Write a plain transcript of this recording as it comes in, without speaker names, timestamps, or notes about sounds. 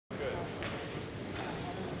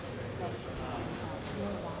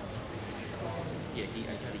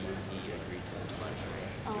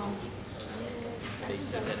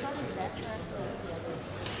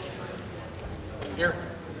Here.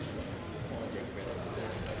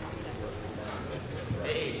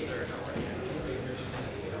 Hey, sir. How are you?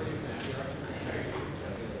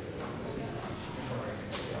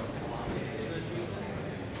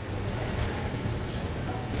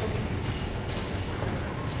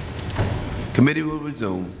 Committee will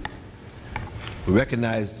resume. We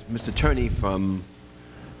recognize Mr. Turney from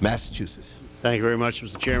Massachusetts. Thank you very much,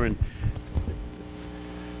 Mr. Chairman.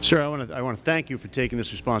 Sir, I want to thank you for taking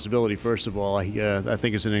this responsibility. First of all, I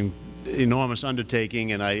think it's an enormous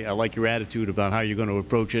undertaking, and I like your attitude about how you're going to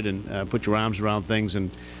approach it and put your arms around things.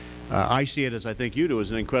 And I see it, as I think you do,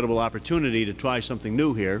 as an incredible opportunity to try something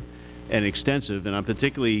new here and extensive. And I'm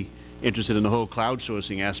particularly interested in the whole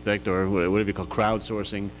crowdsourcing aspect, or whatever you call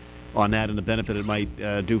crowdsourcing, on that and the benefit it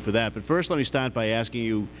might do for that. But first, let me start by asking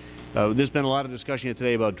you, there's been a lot of discussion here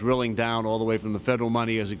today about drilling down all the way from the Federal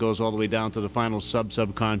money as it goes all the way down to the final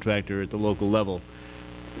subcontractor at the local level.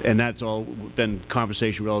 And that's all been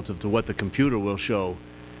conversation relative to what the computer will show.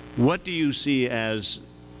 What do you see as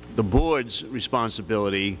the Board's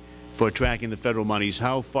responsibility for tracking the Federal monies?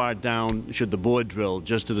 How far down should the Board drill?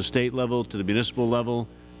 Just to the State level, to the municipal level,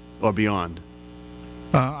 or beyond?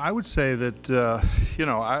 I would say that, you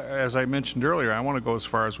know, as I mentioned earlier, I want to go as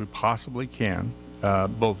far as we possibly can,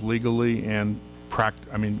 both legally and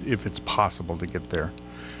I mean, if it's possible to get there.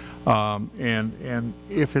 And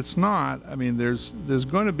if it's not, I mean, there's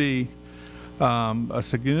going to be a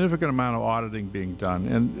significant amount of auditing being done.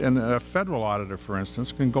 And a Federal auditor, for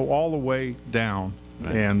instance, can go all the way down,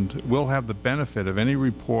 right, and we'll have the benefit of any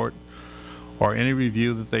report or any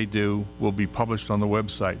review that they do will be published on the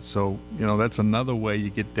website. So, you know, that's another way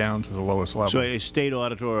you get down to the lowest level. So a State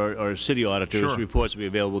auditor or a city auditor's Sure. reports will be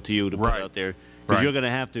available to you to put out there. Because Right. you're going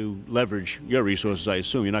to have to leverage your resources, I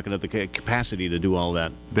assume. You're not going to have the capacity to do all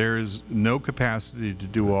that. There is no capacity to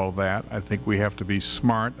do all that. I think we have to be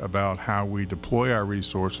smart about how we deploy our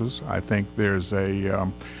resources. I think there's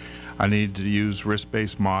I need to use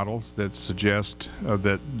risk-based models that suggest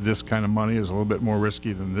that this kind of money is a little bit more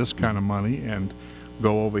risky than this kind of money and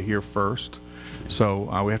go over here first. So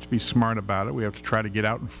we have to be smart about it. We have to try to get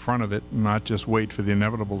out in front of it and not just wait for the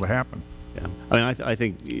inevitable to happen. Yeah. I mean, I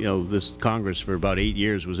think, you know, this Congress for about 8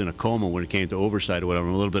 years was in a coma when it came to oversight or whatever.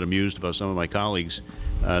 I'm a little bit amused about some of my colleagues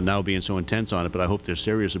now being so intense on it, but I hope they're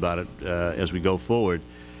serious about it as we go forward.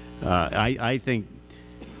 I think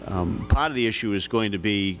part of the issue is going to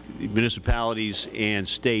be municipalities and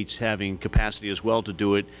states having capacity as well to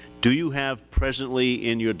do it. Do you have presently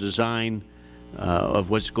in your design of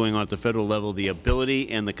what's going on at the Federal level the ability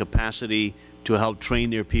and the capacity to help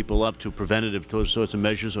train their people up to preventative sorts of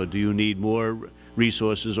measures, or do you need more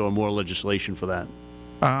resources or more legislation for that?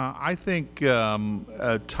 I think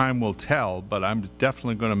time will tell, but I'm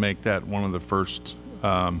definitely going to make that one of the first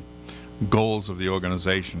goals of the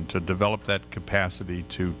organization, to develop that capacity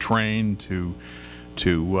to train, to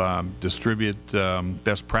distribute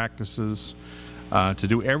best practices, to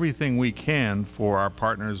do everything we can for our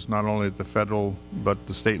partners, not only at the Federal but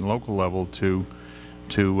the State and local level, to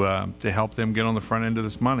help them get on the front end of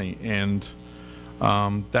this money. And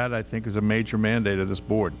that, I think, is a major mandate of this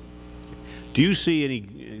Board. Do you see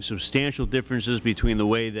any substantial differences between the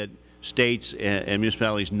way that states and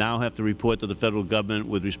municipalities now have to report to the Federal Government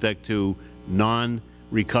with respect to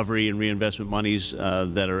non-recovery and reinvestment monies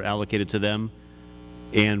that are allocated to them,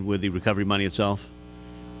 and with the recovery money itself?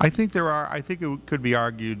 I think there are. I think it could be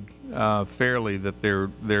argued fairly that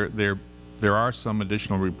there are some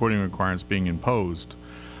additional reporting requirements being imposed.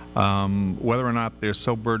 Whether or not they're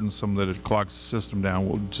so burdensome that it clogs the system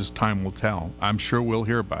down, just time will tell. I'm sure we'll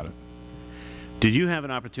hear about it. Did you have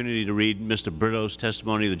an opportunity to read Mr. Brito's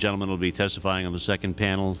testimony? The gentleman will be testifying on the second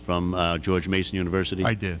panel from George Mason University.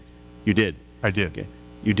 I did. You did? I did. Okay.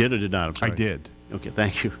 You did or did not? I'm sorry. I did. Okay,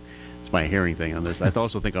 thank you. It's my hearing thing on this. I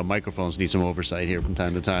also think our microphones need some oversight here from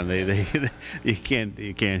time to time. You can't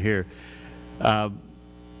hear.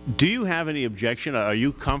 Do you have any objection? Are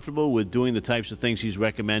you comfortable with doing the types of things he's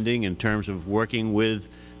recommending in terms of working with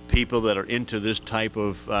people that are into this type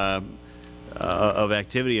of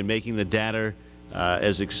activity and making the data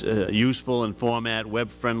as useful in format,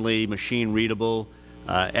 web-friendly, machine-readable,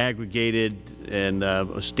 aggregated, and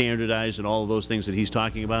standardized, and all of those things that he's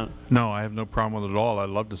talking about? No, I have no problem with it at all. I'd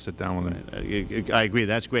love to sit down with him. I agree.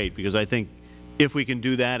 That's great, because I think if we can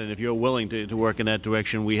do that, and if you're willing to work in that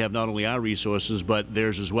direction, we have not only our resources, but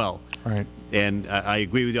theirs as well. Right. And I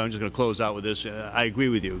agree with you. I'm just going to close out with this. I agree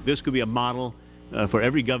with you. This could be a model for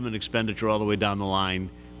every government expenditure all the way down the line,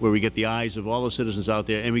 where we get the eyes of all the citizens out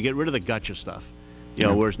there, and we get rid of the gotcha stuff. You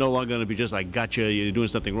know, where it's no longer going to be just like, gotcha, you're doing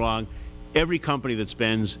something wrong. Every company that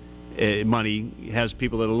spends money has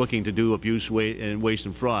people that are looking to do abuse, waste,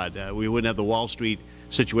 and fraud. We wouldn't have the Wall Street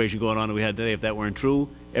situation going on that we had today if that weren't true.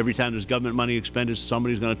 Every time there's government money expended,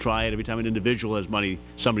 somebody's going to try it. Every time an individual has money,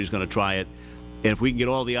 somebody's going to try it. And if we can get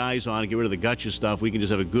all the eyes on it, get rid of the gotcha stuff, we can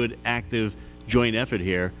just have a good, active, joint effort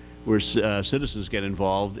here where citizens get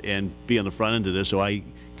involved and be on the front end of this. So I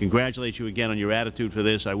congratulate you again on your attitude for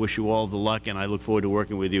this. I wish you all the luck, and I look forward to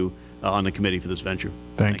working with you on the committee for this venture.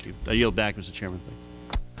 Thank you. I yield back, Mr. Chairman.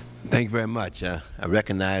 Thank you very much. I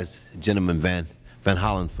recognize Gentleman Van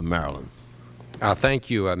Hollen from Maryland. Thank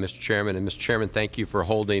you, Mr. Chairman. And, Mr. Chairman, thank you for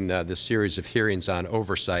holding this series of hearings on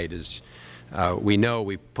oversight. As we know,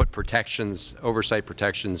 we put oversight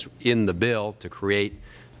protections in the bill to create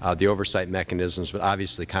the oversight mechanisms, but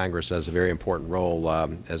obviously Congress has a very important role,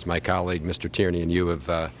 as my colleague Mr. Tierney and you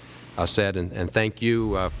have said, and thank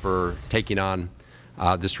you for taking on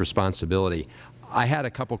this responsibility. I had a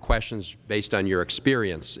couple questions based on your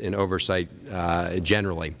experience in oversight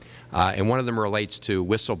generally, and one of them relates to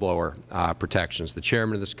whistleblower protections. The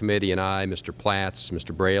Chairman of this committee and I, Mr. Platts,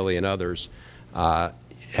 Mr. Braley, and others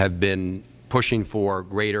have been pushing for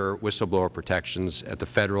greater whistleblower protections at the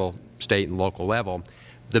Federal, State, and local level.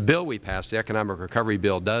 The bill we passed, the Economic Recovery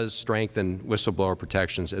Bill, does strengthen whistleblower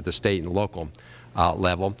protections at the State and local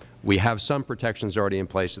level. We have some protections already in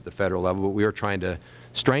place at the Federal level, but we are trying to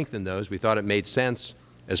strengthen those. We thought it made sense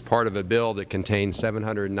as part of a bill that contains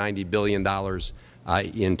 $790 billion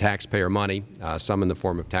in taxpayer money, some in the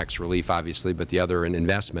form of tax relief, obviously, but the other in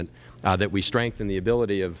investment, that we strengthen the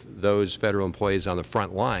ability of those Federal employees on the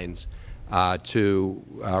front lines to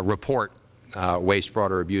report waste,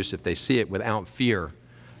 fraud, or abuse if they see it without fear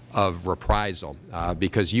of reprisal,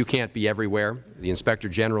 because you can't be everywhere. The Inspector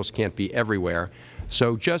Generals can't be everywhere.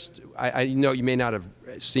 So I know you may not have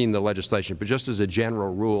seen the legislation, but just as a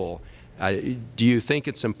general rule, do you think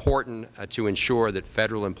it's important to ensure that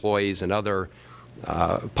Federal employees and other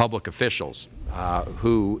public officials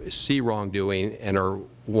who see wrongdoing and are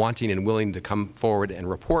wanting and willing to come forward and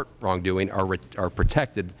report wrongdoing are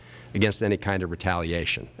protected against any kind of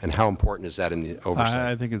retaliation? And how important is that in the oversight?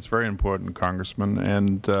 I think it's very important, Congressman.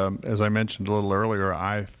 And as I mentioned a little earlier,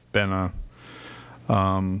 I've been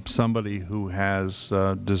somebody who has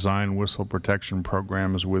designed whistle protection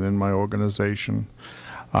programs within my organization.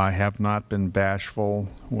 I have not been bashful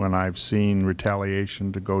when I've seen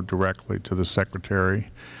retaliation to go directly to the Secretary.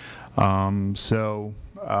 My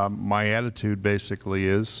attitude basically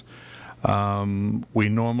is we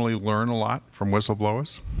normally learn a lot from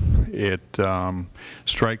whistleblowers. It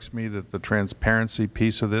strikes me that the transparency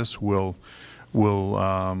piece of this will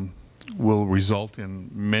result in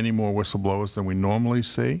many more whistleblowers than we normally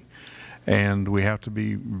see, and we have to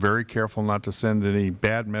be very careful not to send any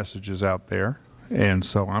bad messages out there. And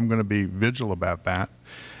so I'm going to be vigilant about that.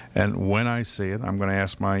 And when I see it, I'm going to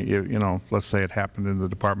ask let's say it happened in the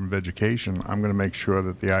Department of Education, I'm going to make sure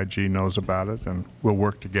that the IG knows about it, and we'll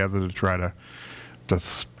work together to try to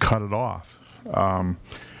cut it off.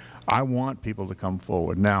 I want people to come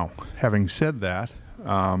forward. Now, having said that,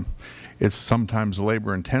 it's sometimes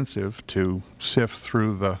labor-intensive to sift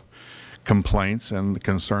through the complaints and the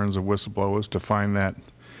concerns of whistleblowers to find that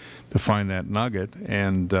nugget,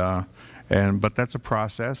 but that's a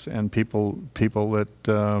process, and people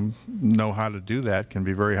that know how to do that can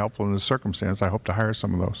be very helpful in this circumstance. I hope to hire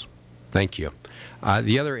some of those. Thank you.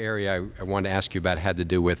 The other area I wanted to ask you about had to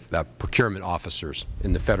do with procurement officers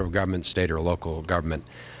in the Federal government, State, or local government.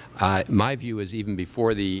 My view is even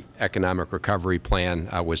before the Economic Recovery Plan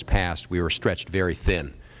was passed, we were stretched very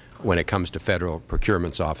thin when it comes to Federal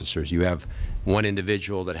procurement officers. You have one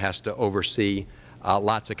individual that has to oversee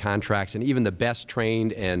lots of contracts, and even the best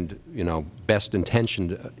trained and best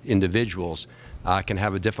intentioned individuals can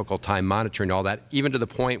have a difficult time monitoring all that, even to the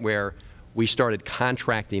point where we started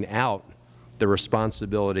contracting out the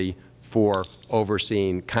responsibility for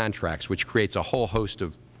overseeing contracts, which creates a whole host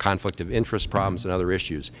of conflict of interest problems and other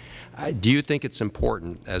issues. Do you think it's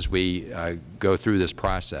important, as we go through this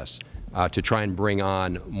process, to try and bring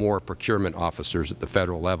on more procurement officers at the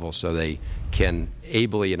Federal level so they can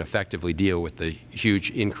ably and effectively deal with the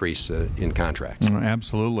huge increase in contracts?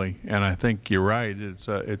 Absolutely, and I think you're right. It's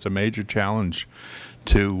a major challenge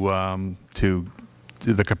to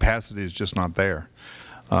the capacity is just not there.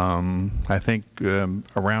 I think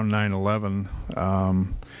around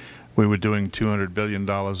 9/11, we were doing $200 billion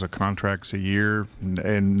of contracts a year,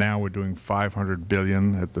 and now we're doing $500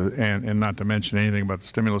 billion and not to mention anything about the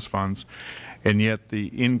stimulus funds, and yet the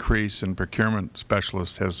increase in procurement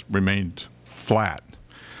specialists has remained flat.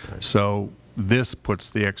 Right. So this puts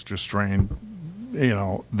the extra strain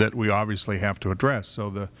that we obviously have to address.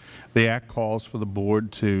 So the Act calls for the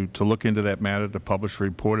Board to look into that matter, to publish a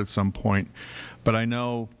report at some point. But I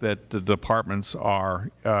know that the departments are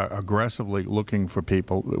aggressively looking for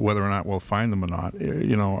people, whether or not we'll find them or not.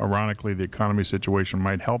 Ironically, the economy situation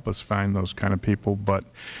might help us find those kind of people, but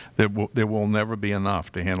there will never be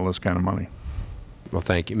enough to handle this kind of money. Well,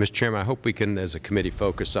 thank you. Mr. Chairman, I hope we can, as a committee,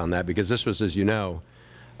 focus on that, because this was, as you know,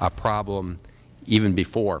 a problem even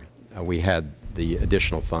before we had the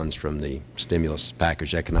additional funds from the stimulus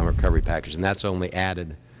package, economic recovery package, and that's only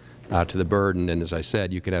added to the burden. And as I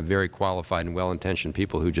said, you could have very qualified and well-intentioned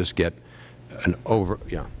people who just get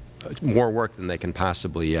more work than they can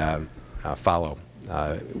possibly follow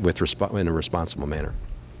in a responsible manner.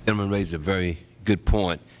 The gentleman raised a very good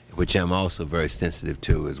point, which I'm also very sensitive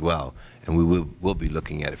to as well, and we will be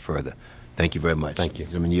looking at it further. Thank you very much. Thank you.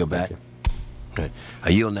 Gentleman, yield back. Okay.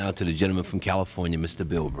 I yield now to the gentleman from California, Mr.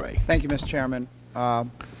 Bill Bray. Thank you, Mr. Chairman.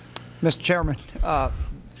 Mr. Chairman,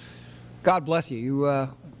 God bless you. You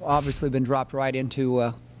obviously been dropped right into,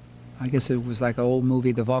 I guess it was like an old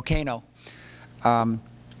movie, The Volcano.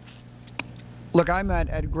 Look, I'm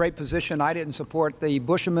at a great position. I didn't support the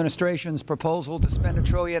Bush administration's proposal to spend $1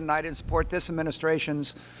 trillion, and I didn't support this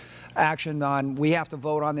administration's action on, we have to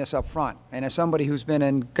vote on this up front. And as somebody who's been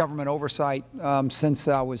in government oversight since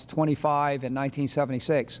I was 25 in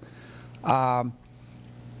 1976, I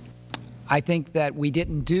think that we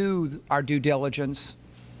didn't do our due diligence.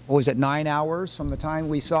 What was it, 9 hours from the time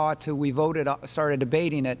we saw it to we voted, started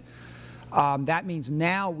debating it. That means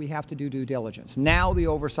now we have to do due diligence. Now the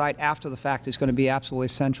oversight after the fact is going to be absolutely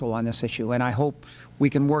essential on this issue, and I hope we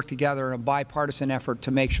can work together in a bipartisan effort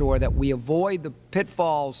to make sure that we avoid the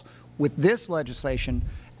pitfalls with this legislation,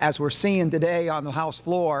 as we're seeing today on the House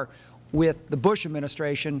floor with the Bush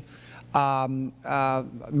administration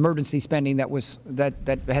emergency spending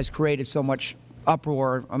that has created so much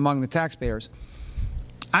uproar among the taxpayers.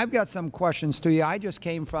 I've got some questions to you. I just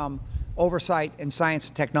came from oversight in science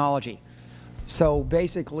and technology. So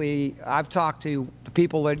basically, I've talked to the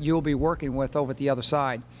people that you'll be working with over at the other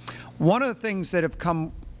side. One of the things that have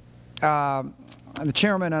come, the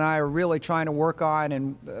Chairman and I are really trying to work on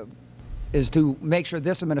and is to make sure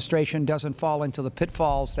this administration doesn't fall into the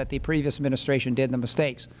pitfalls that the previous administration did and the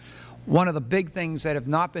mistakes. One of the big things that have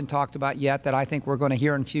not been talked about yet that I think we're going to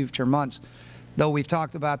hear in future months, though we've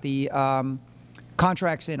talked about the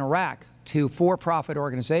contracts in Iraq to for-profit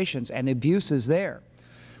organizations and the abuses there.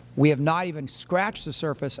 We have not even scratched the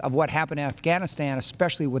surface of what happened in Afghanistan,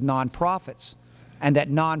 especially with nonprofits, and that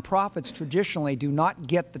nonprofits traditionally do not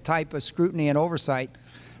get the type of scrutiny and oversight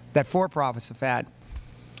that for-profits have had.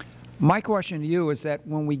 My question to you is that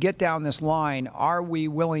when we get down this line, are we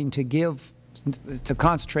willing to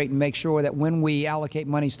concentrate and make sure that when we allocate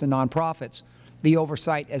monies to nonprofits, the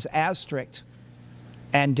oversight is as strict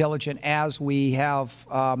and diligent as we have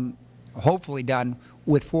hopefully done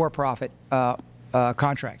with for-profit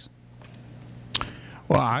contracts?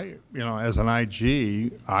 Well, as an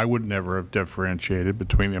IG, I would never have differentiated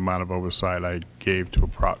between the amount of oversight I gave to a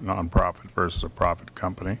nonprofit versus a profit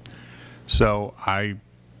company. So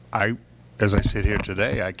as I sit here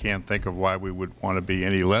today, I can't think of why we would want to be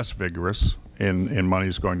any less vigorous in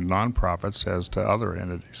monies going to nonprofits as to other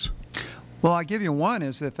entities. Well, I'll give you one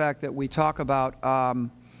is the fact that we talk about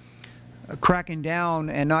cracking down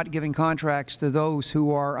and not giving contracts to those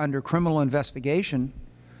who are under criminal investigation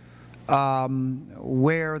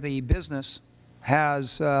where the business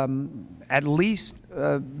has at least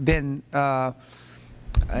been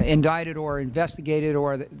indicted or investigated,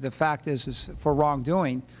 or the fact is for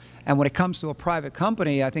wrongdoing. And when it comes to a private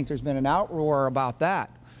company, I think there's been an outroar about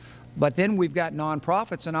that. But then we've got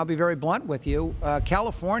nonprofits, and I'll be very blunt with you.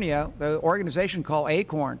 California, the organization called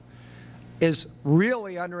ACORN, is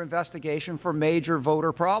really under investigation for major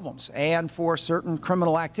voter problems and for certain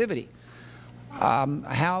criminal activity.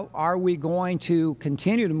 How are we going to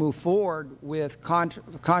continue to move forward with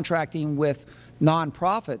contracting with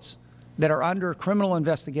nonprofits that are under criminal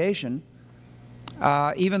investigation,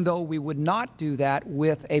 even though we would not do that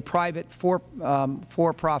with a private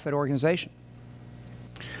for-profit organization?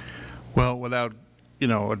 Well, without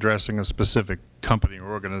addressing a specific company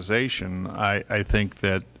or organization, I think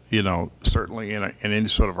that certainly in any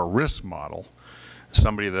sort of a risk model,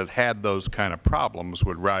 somebody that had those kind of problems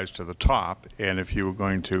would rise to the top. And if you were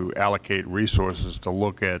going to allocate resources to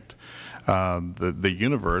look at the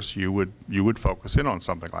universe, you would focus in on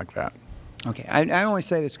something like that. Okay. I only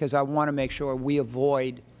say this because I want to make sure we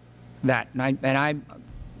avoid that. And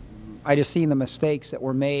I just seen the mistakes that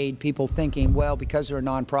were made, people thinking, well, because they're a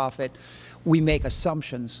nonprofit, we make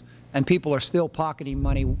assumptions, and people are still pocketing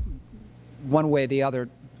money one way or the other.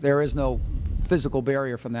 There is no physical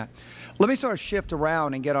barrier from that. Let me sort of shift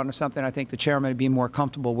around and get onto something I think the Chairman would be more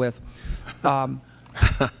comfortable with. And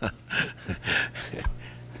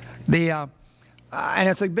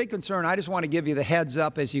it's a big concern. I just want to give you the heads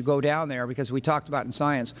up as you go down there, because we talked about it in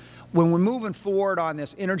science. When we're moving forward on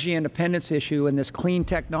this energy independence issue and this clean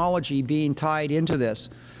technology being tied into this,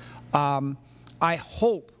 I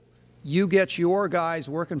hope you get your guys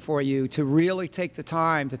working for you to really take the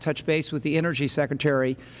time to touch base with the Energy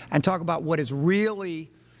Secretary and talk about what is really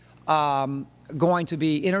going to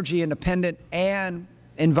be energy independent and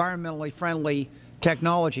environmentally friendly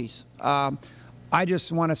technologies. I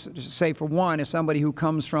just want to say, for one, as somebody who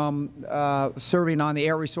comes from serving on the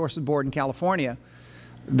Air Resources Board in California,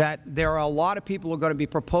 that there are a lot of people who are going to be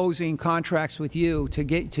proposing contracts with you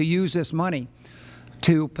to use this money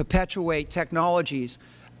to perpetuate technologies.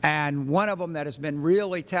 And one of them that has been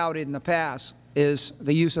really touted in the past is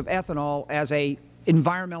the use of ethanol as a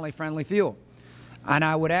environmentally friendly fuel. And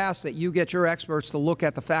I would ask that you get your experts to look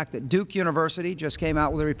at the fact that Duke University just came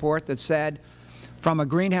out with a report that said, from a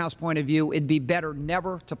greenhouse point of view, it would be better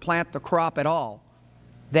never to plant the crop at all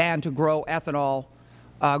than to grow ethanol,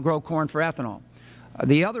 grow corn for ethanol.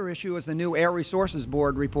 The other issue is the new Air Resources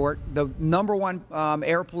Board report, the #1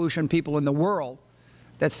 air pollution people in the world,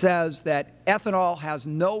 that says that ethanol has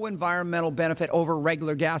no environmental benefit over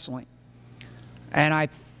regular gasoline. And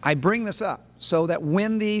I bring this up so that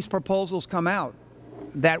when these proposals come out,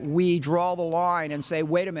 that we draw the line and say,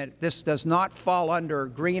 wait a minute, this does not fall under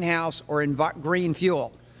greenhouse or green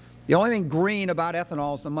fuel. The only thing green about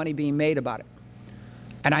ethanol is the money being made about it.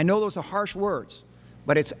 And I know those are harsh words,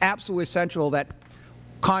 but it's absolutely essential that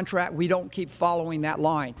we don't keep following that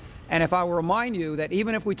line. And if I will remind you that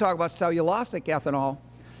even if we talk about cellulosic ethanol,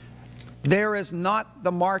 there is not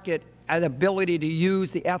the market and ability to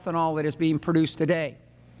use the ethanol that is being produced today.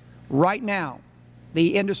 Right now,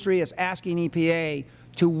 the industry is asking EPA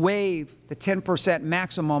to waive the 10%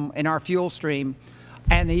 maximum in our fuel stream,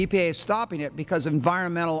 and the EPA is stopping it because of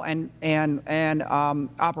environmental and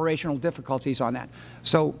operational difficulties on that.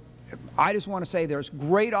 So I just want to say there's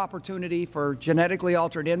great opportunity for genetically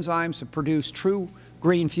altered enzymes to produce true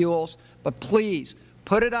green fuels, but please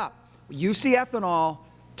put it up. You see ethanol,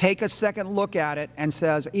 take a second look at it and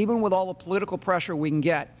says, even with all the political pressure we can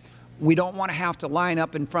get, we don't want to have to line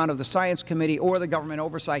up in front of the Science Committee or the Government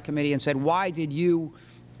Oversight Committee and said, why did you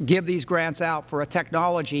give these grants out for a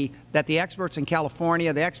technology that the experts in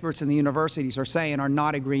California, the experts in the universities are saying are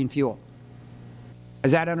not a green fuel?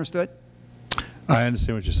 Is that understood? I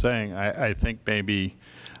understand what you're saying. I think maybe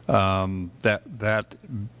that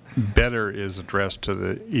better is addressed to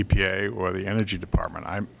the EPA or the Energy Department.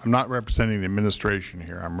 I'm not representing the administration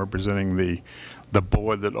here. I'm representing the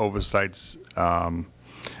board that oversees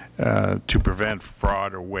to prevent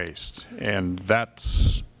fraud or waste, and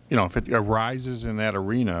that's, you know, if it arises in that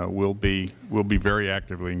arena, we'll be very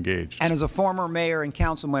actively engaged. And as a former mayor and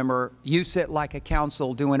council member, you sit like a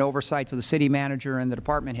council doing oversight to the city manager and the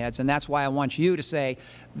department heads, and that's why I want you to say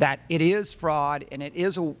that it is fraud and it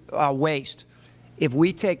is a waste if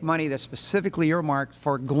we take money that's specifically earmarked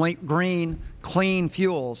for green, clean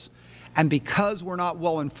fuels, and because we're not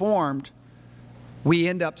well informed, we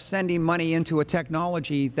end up sending money into a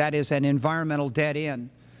technology that is an environmental dead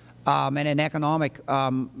end and an economic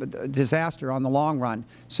disaster on the long run.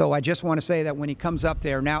 So I just want to say that when he comes up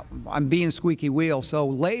there, now I'm being squeaky wheel, so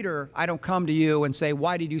later I don't come to you and say,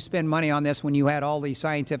 why did you spend money on this when you had all these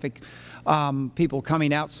scientific people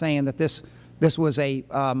coming out saying that this was a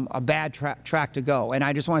bad track to go. And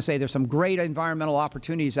I just want to say there's some great environmental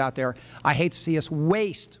opportunities out there. I hate to see us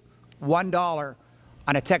waste $1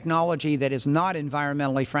 on a technology that is not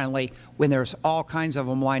environmentally friendly when there's all kinds of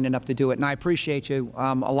them lining up to do it. And I appreciate you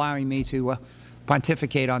allowing me to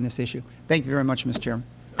pontificate on this issue. Thank you very much, Mr. Chairman.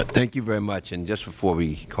 Thank you very much. And just before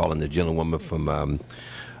we call in the gentlewoman from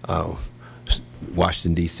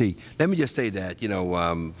Washington, D.C., let me just say that, you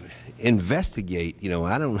know, investigate, you know,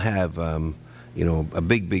 I don't have you know, a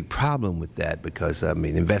big problem with that, because, I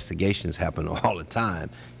mean, investigations happen all the time,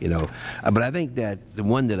 you know. But I think that the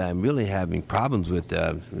one that I'm really having problems with,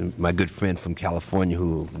 my good friend from California,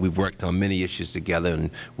 who we've worked on many issues together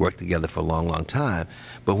and worked together for a long time,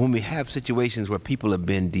 but when we have situations where people have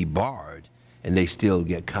been debarred and they still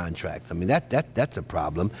get contracts, I mean, that's a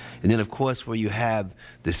problem. And then, of course, where you have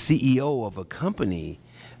the CEO of a company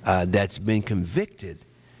that's been convicted,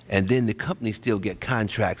 and then the companies still get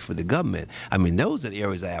contracts for the government. I mean, those are the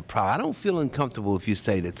areas I have problems. I don't feel uncomfortable if you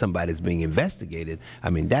say that somebody's being investigated.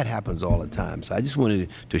 I mean, that happens all the time. So I just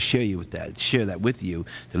wanted to share that with you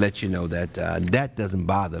to let you know that that doesn't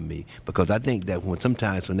bother me, because I think that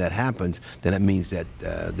sometimes when that happens, then that means that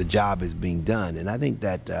the job is being done. And I think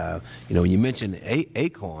that you mentioned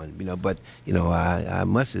Acorn, but I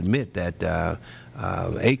must admit that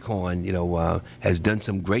Acorn, has done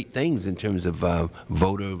some great things in terms of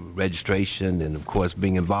voter registration and, of course,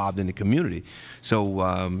 being involved in the community. So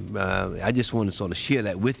I just want to sort of share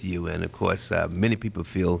that with you. And, of course, many people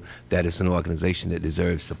feel that it's an organization that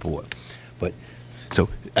deserves support. But so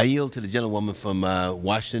I yield to the gentlewoman from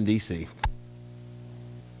Washington, D.C.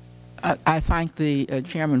 I thank the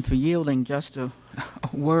Chairman for yielding. Just a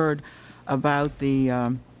word about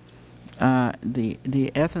the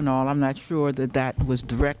ethanol. I'm not sure that that was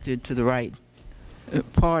directed to the right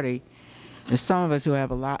party. There's some of us who have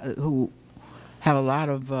a lot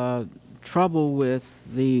of trouble with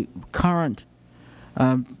the current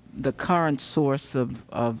source of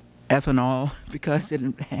ethanol, because it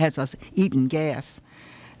has us eating gas,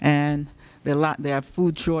 and there are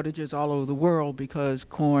food shortages all over the world because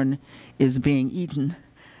corn is being eaten.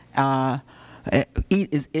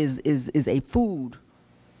 Is a food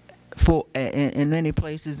in many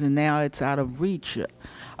places, and now it's out of reach.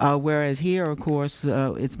 Whereas here, of course,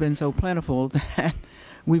 it's been so plentiful that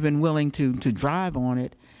we've been willing to drive on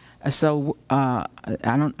it. So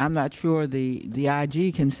I'm not sure the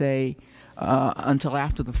IG can say until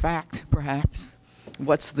after the fact, perhaps,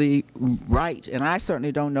 what's the right, and I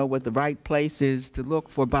certainly don't know what the right place is to look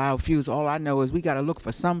for biofuels. All I know is we got to look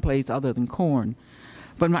for some place other than corn.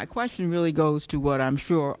 But my question really goes to what I'm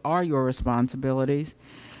sure are your responsibilities,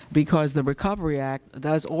 because the Recovery Act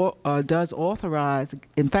does authorize,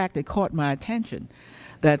 in fact, it caught my attention,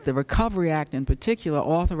 that the Recovery Act in particular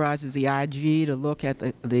authorizes the IG to look at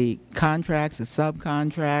the contracts, the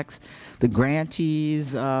subcontracts, the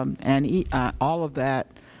grantees, and all of that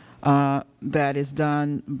that is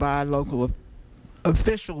done by local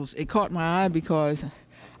officials. It caught my eye because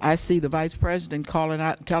I see the Vice President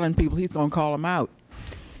telling people he's going to call them out.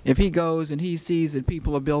 If he goes and he sees that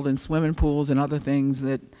people are building swimming pools and other things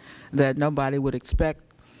that nobody would expect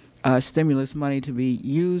stimulus money to be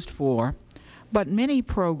used for. But many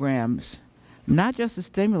programs, not just the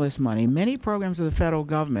stimulus money, many programs of the federal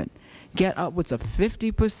government get upwards of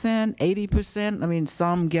 50%, 80%. I mean,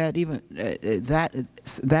 some get even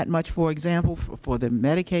that much, for example, for the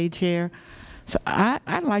Medicaid share. So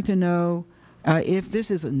I'd like to know if this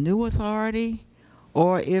is a new authority,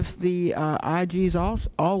 or if the IGs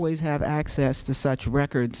always have access to such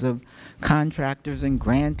records of contractors and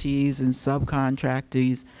grantees and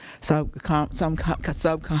subcontractors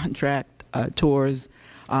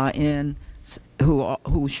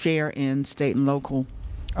who share in state and local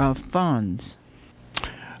funds.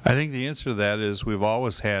 I think the answer to that is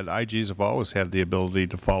IGs have always had the ability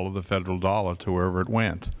to follow the federal dollar to wherever it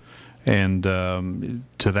went. And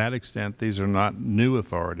to that extent, these are not new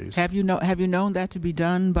authorities. Have you known that to be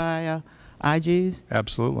done by IGs?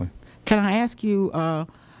 Absolutely. Can I ask you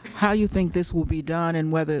how you think this will be done,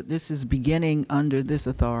 and whether this is beginning under this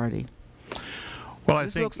authority? Well,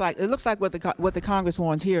 it looks like what the Congress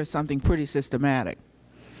wants here is something pretty systematic.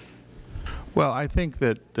 Well, I think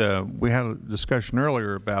that we had a discussion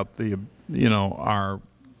earlier about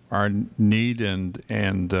our need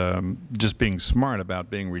and just being smart about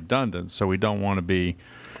being redundant. So we don't want to be,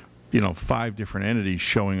 5 different entities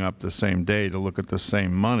showing up the same day to look at the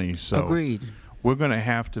same money. So agreed. We're going to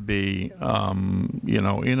have to be,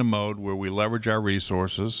 in a mode where we leverage our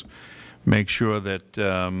resources, make sure that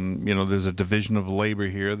there's a division of labor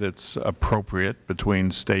here that's appropriate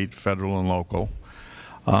between state, federal, and local.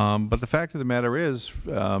 But the fact of the matter is,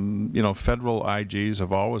 federal IGs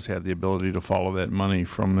have always had the ability to follow that money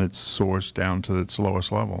from its source down to its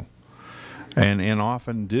lowest level, and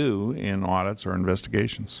often do in audits or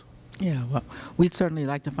investigations. Yeah, well, we'd certainly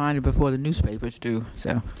like to find it before the newspapers do.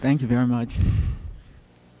 So thank you very much.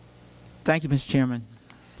 Thank you, Mr. Chairman.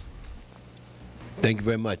 Thank you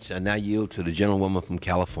very much. I now yield to the gentlewoman from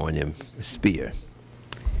California, Ms. Spear.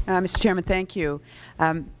 Mr. Chairman, thank you.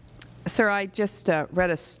 Sir, I just read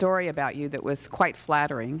a story about you that was quite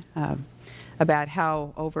flattering, about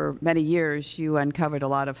how over many years you uncovered a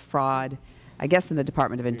lot of fraud, I guess in the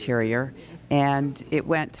Department of Interior, and it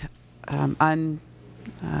went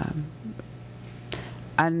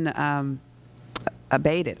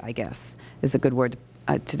unabated, I guess, is a good word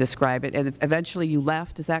to describe it. And eventually you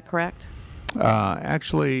left, is that correct?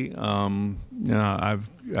 Actually,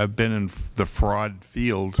 I've been in the fraud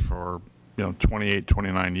field for 28,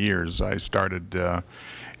 29 years. I started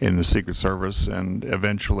in the Secret Service, and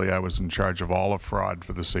eventually I was in charge of all of fraud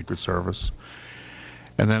for the Secret Service.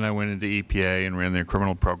 And then I went into EPA and ran their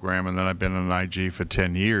criminal program, and then I've been an IG for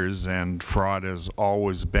 10 years, and fraud has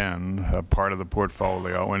always been a part of the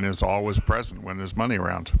portfolio and is always present when there's money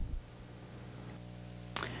around.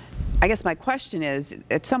 I guess my question is,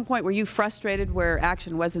 at some point were you frustrated where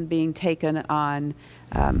action wasn't being taken on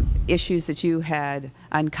issues that you had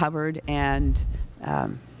uncovered, and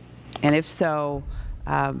if so,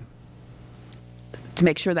 to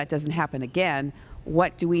make sure that doesn't happen again,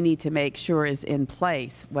 what do we need to make sure is in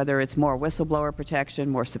place, whether it's more whistleblower protection,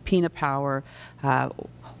 more subpoena power?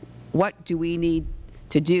 What do we need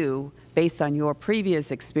to do based on your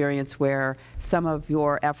previous experience where some of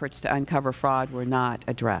your efforts to uncover fraud were not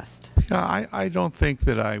addressed? Yeah, I don't think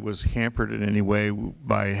that I was hampered in any way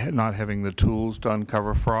by not having the tools to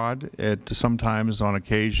uncover fraud. Sometimes, on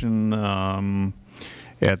occasion,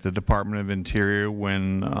 at the Department of Interior,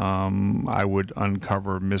 when I would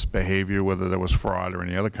uncover misbehavior, whether there was fraud or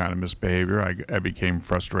any other kind of misbehavior, I became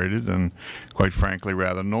frustrated and, quite frankly,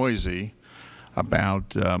 rather noisy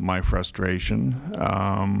about my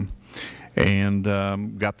frustration. And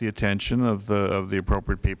got the attention of the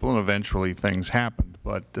appropriate people, and eventually things happened.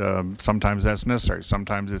 But sometimes that's necessary.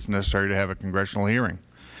 Sometimes it's necessary to have a congressional hearing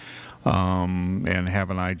and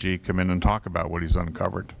have an IG come in and talk about what he's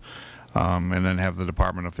uncovered, and then have the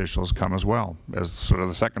department officials come as well as sort of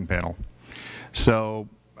the second panel. So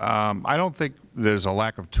I don't think there's a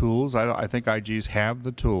lack of tools. I think IGs have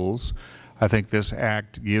the tools. I think this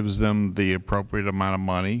act gives them the appropriate amount of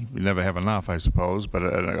money. We never have enough, I suppose, but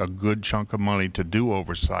a good chunk of money to do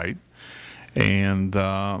oversight. And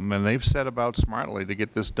they've set about smartly to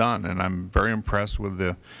get this done. And I'm very impressed with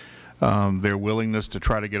their willingness to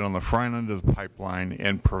try to get on the front end of the pipeline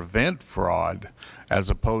and prevent fraud, as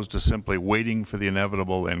opposed to simply waiting for the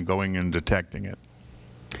inevitable and going and detecting it.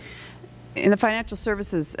 In the financial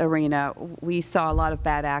services arena, we saw a lot of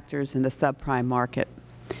bad actors in the subprime market,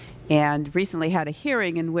 and recently had a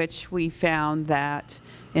hearing in which we found that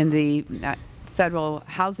in the Federal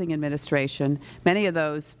Housing Administration, many of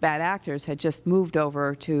those bad actors had just moved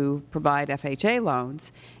over to provide FHA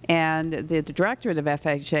loans, and the directorate of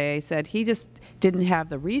FHA said he just didn't have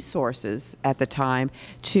the resources at the time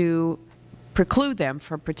to preclude them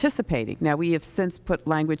from participating. Now, we have since put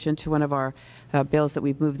language into one of our bills that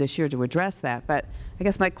we've moved this year to address that, but I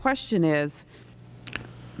guess my question is,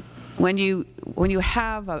 when you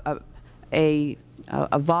have a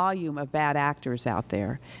volume of bad actors out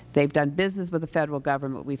there, they've done business with the Federal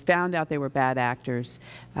Government, we found out they were bad actors,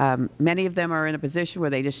 many of them are in a position where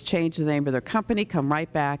they just change the name of their company, come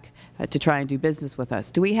right back to try and do business with us.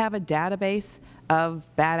 Do we have a database of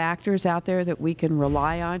bad actors out there that we can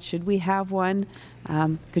rely on? Should we have one?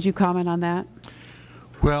 Could you comment on that?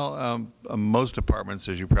 Well, most departments,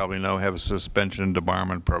 as you probably know, have suspension and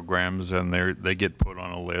debarment programs, and they get put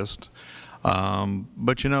on a list.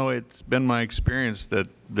 But, you know, it's been my experience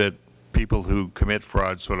that people who commit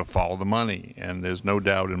fraud sort of follow the money, and there's no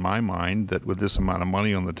doubt in my mind that with this amount of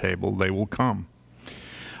money on the table, they will come.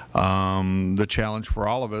 The challenge for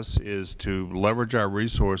all of us is to leverage our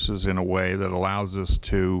resources in a way that allows us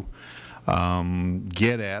to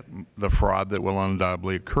get at the fraud that will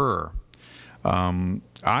undoubtedly occur.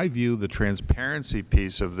 I view the transparency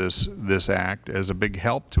piece of this act as a big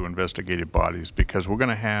help to investigative bodies, because we're going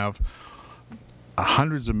to have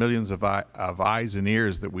hundreds of millions of eyes and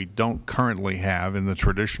ears that we don't currently have in the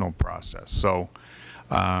traditional process. So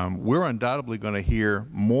we're undoubtedly going to hear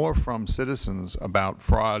more from citizens about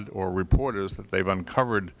fraud, or reporters that they've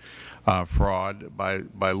uncovered fraud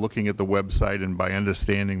by looking at the website and by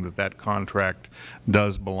understanding that that contract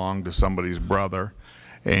does belong to somebody's brother,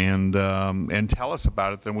 and tell us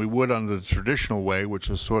about it than we would under the traditional way,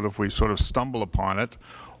 which is we sort of stumble upon it,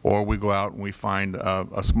 or we go out and we find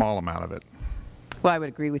a small amount of it. Well, I would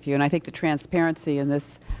agree with you, and I think the transparency in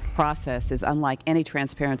this process is unlike any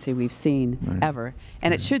transparency we've seen ever,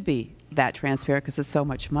 and it should be that transparent because it's so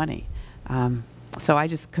much money. So I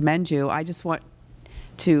just commend you. I just want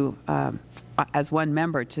to, as one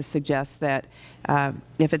member, to suggest that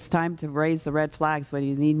if it's time to raise the red flags, whether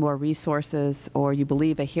you need more resources or you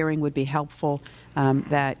believe a hearing would be helpful,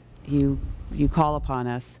 that you call upon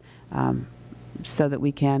us so that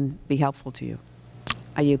we can be helpful to you.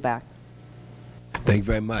 I yield back. Thank you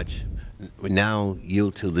very much. We now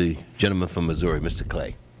yield to the gentleman from Missouri, Mr.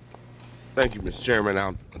 Clay. Thank you, Mr. Chairman.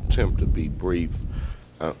 I'll attempt to be brief.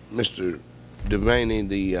 Mr. Devaney,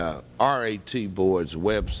 the RAT Board's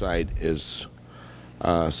website is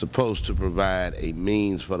supposed to provide a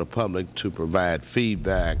means for the public to provide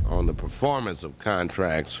feedback on the performance of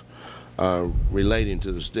contracts relating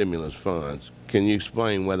to the stimulus funds. can you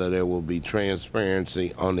explain whether there will be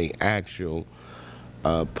transparency on the actual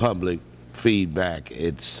public feedback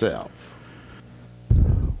itself?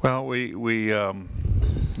 Well, we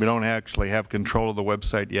don't actually have control of the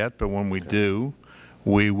website yet, but when we do,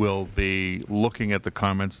 we will be looking at the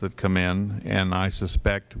comments that come in, and I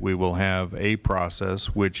suspect we will have a process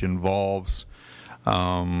which involves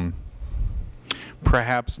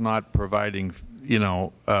perhaps not providing, you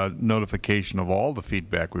know, notification of all the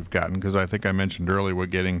feedback we've gotten, because I think I mentioned earlier we're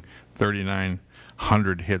getting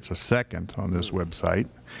 3,900 hits a second on this website.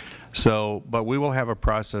 So, but we will have a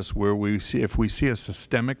process where we see, if we see a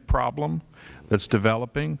systemic problem that's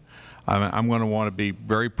developing, I'm going to want to be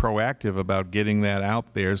very proactive about getting that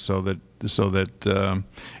out there so that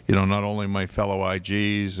you know, not only my fellow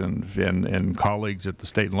IGs and colleagues at the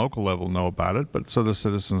state and local level know about it, but so the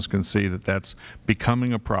citizens can see that that's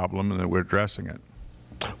becoming a problem and that we're addressing it.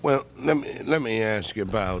 Well, let me ask you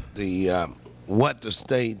about the what the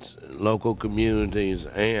states, local communities,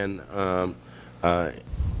 and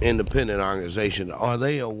independent organizations, are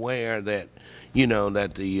they aware that, you know,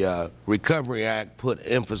 that the Recovery Act put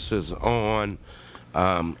emphasis on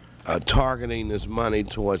targeting this money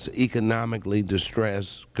towards economically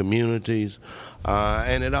distressed communities,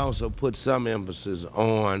 and it also put some emphasis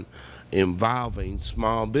on involving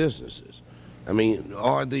small businesses? I mean,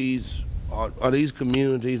 are these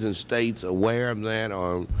communities and states aware of that,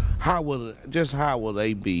 or how will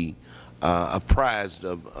they be apprised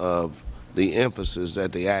of the emphasis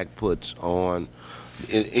that the Act puts on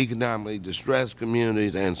economically distressed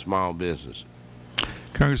communities and small businesses?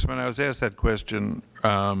 Congressman, I was asked that question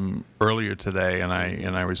earlier today, and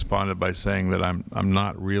I responded by saying that I'm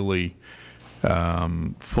not really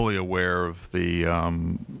fully aware of the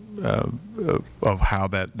of how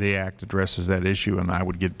the Act addresses that issue, and I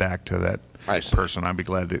would get back to that person. I'd be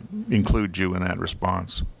glad to include you in that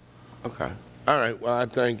response. Okay. All right. Well, I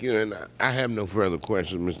thank you, and I have no further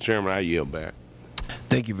questions, Mr. Chairman. I yield back.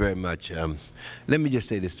 Thank you very much. Let me just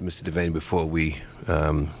say this to Mr. Devaney before we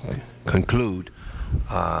conclude.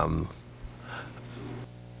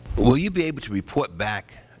 Will you be able to report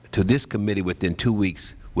back to this committee within 2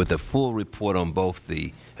 weeks with a full report on both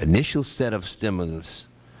the initial set of stimulus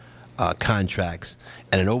contracts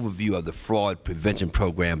and an overview of the fraud prevention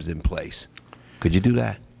programs in place? Could you do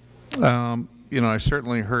that? You know, I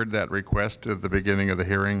certainly heard that request at the beginning of the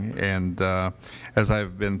hearing, and as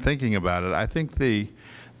I've been thinking about it, I think the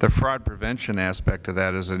fraud prevention aspect of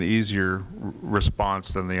that is an easier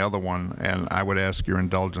response than the other one, and I would ask your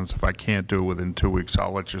indulgence. If I can't do it within 2 weeks,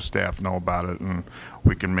 I'll let your staff know about it, and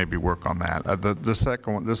we can maybe work on that. The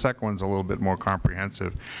second one's a little bit more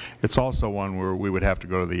comprehensive. It's also one where we would have to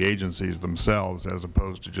go to the agencies themselves as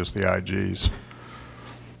opposed to just the IGs.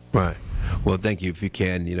 Right. Well, thank you. If you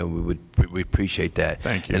can, you know, we appreciate that.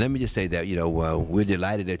 Thank you. And let me just say that, you know, we're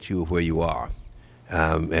delighted that you are where you are.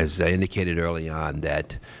 As I indicated early on,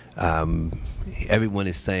 that everyone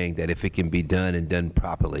is saying that if it can be done and done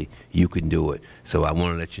properly, you can do it. So I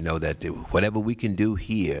want to let you know that whatever we can do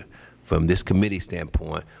here from this committee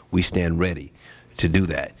standpoint, we stand ready to do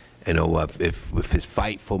that. You know, if it's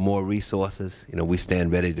fight for more resources, you know, we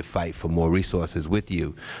stand ready to fight for more resources with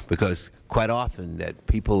you, because quite often that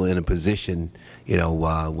people in a position, you know,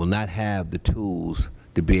 will not have the tools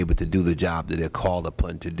to be able to do the job that they're called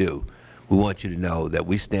upon to do. We want you to know that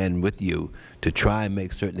we stand with you to try and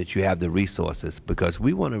make certain that you have the resources, because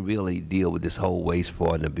we want to really deal with this whole waste,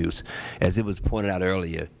 fraud, and abuse. As it was pointed out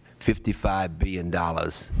earlier, $55 billion,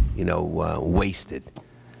 you know, wasted,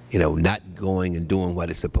 you know, not going and doing what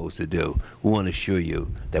it's supposed to do. We want to assure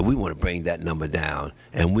you that we want to bring that number down,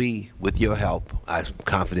 and we, with your help, I'm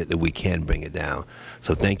confident that we can bring it down.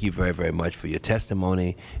 So thank you very, very much for your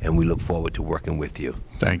testimony, and we look forward to working with you.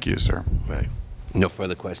 Thank you, sir. Right. No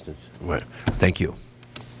further questions. Right. Thank you.